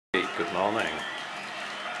good morning.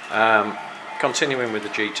 Continuing with the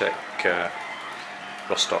Geeetech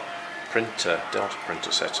Rostock Delta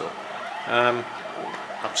printer setup, I'm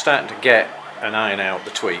starting to get and iron out the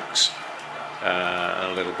tweaks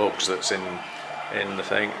and little bugs that's in the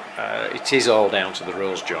thing. It is all down to the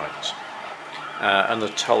rose joints and the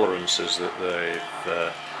tolerances that they've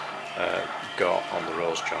got on the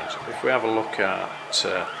rose joints. If we have a look at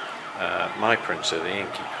my printer, the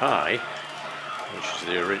Inky Pi, which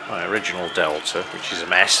is my original Delta, which is a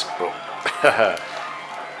mess, but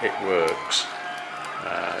it works.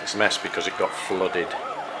 It's a mess because it got flooded.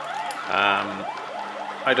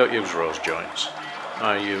 I don't use rose joints.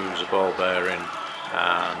 I use a ball bearing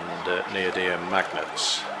and neodymium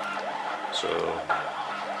magnets. So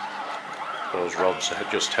those rods are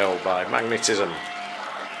just held by magnetism,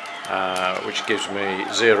 which gives me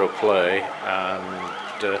zero play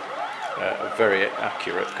and a very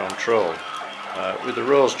accurate control. With the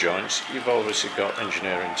rose joints, you've obviously got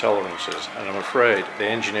engineering tolerances, and I'm afraid the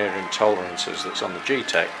engineering tolerances that's on the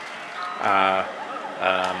Geeetech are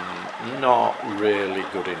not really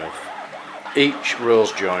good enough. Each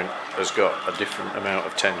rose joint has got a different amount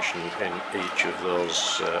of tension in each of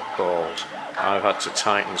those balls. I've had to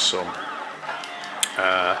tighten some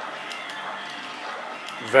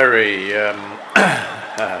very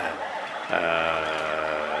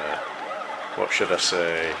what should I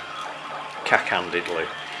say, cack-handedly,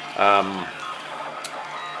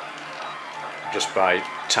 just by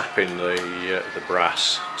tapping the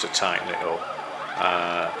brass to tighten it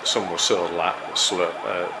up. Some were so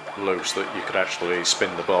loose that you could actually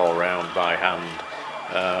spin the ball around by hand,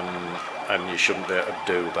 and you shouldn't be able to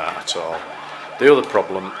do that at all. The other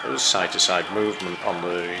problem is side-to-side movement on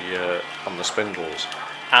the spindles,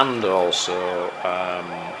 and also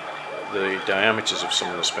the diameters of some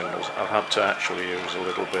of the spindles. I've had to actually use a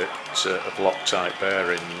little bit of Loctite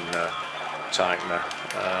bearing tightener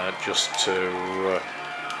just to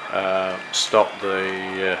stop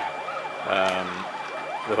the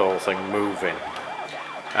whole thing moving.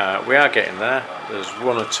 We are getting there. There's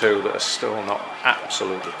one or two that are still not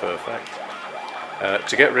absolutely perfect.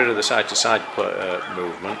 To get rid of the side-to-side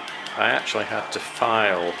movement, I actually had to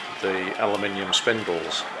file the aluminium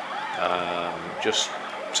spindles. Just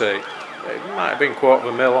say, it might have been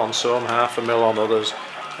 1/4 mil on some, 1/2 mil on others,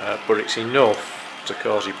 but it's enough to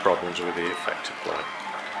cause you problems with the effective play.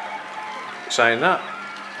 Saying that,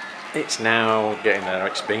 it's now getting there.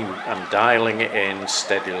 I'm dialing it in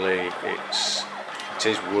steadily. It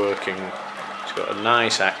is working. It's got a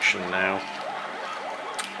nice action now.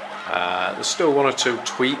 There's still one or two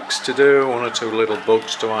tweaks to do, one or two little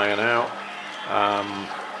bugs to iron out.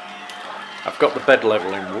 I've got the bed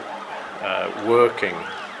leveling working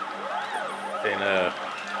in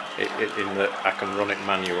that I can run it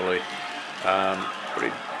manually,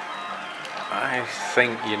 but I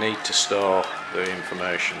think you need to store the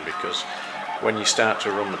information, because when you start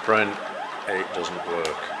to run the print, it doesn't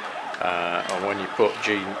work, and when you put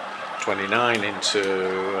G29 into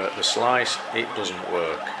the slice, it doesn't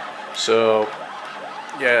work. So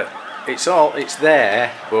yeah, it's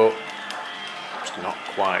there, but it's not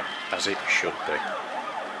quite as it should be.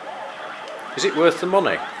 Is it worth the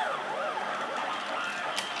money?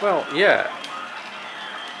 Well, yeah,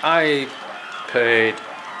 I paid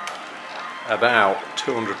about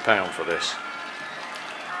 £200 for this.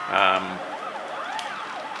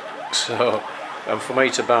 And for me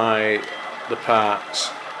to buy the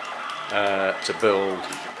parts to build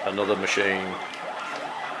another machine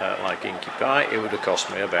like Inky Pi, it would have cost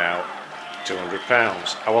me about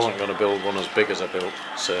 £200. I wasn't going to build one as big as I built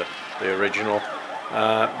the original,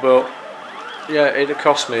 but yeah, it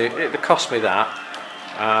cost me that,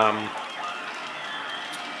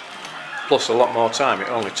 plus a lot more time. It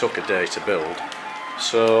only took a day to build.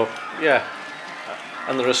 So yeah,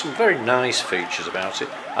 and there are some very nice features about it.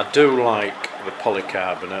 I do like the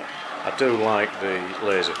polycarbonate, I do like the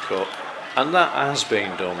laser cut, and that has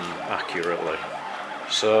been done accurately.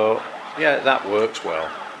 So yeah, that works well.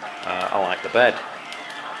 I like the bed.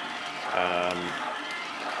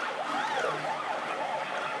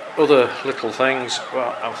 Other little things,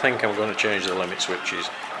 well, I think I'm going to change the limit switches.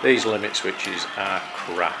 These limit switches are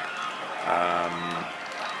crap.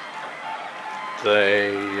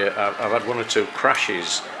 I've had one or two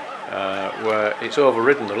crashes where it's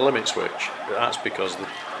overridden the limit switch. That's because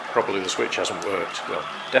probably the switch hasn't worked. Well,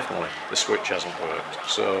 definitely the switch hasn't worked.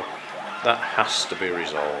 So that has to be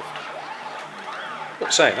resolved.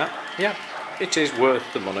 But saying that, yeah, it is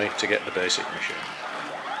worth the money to get the basic machine.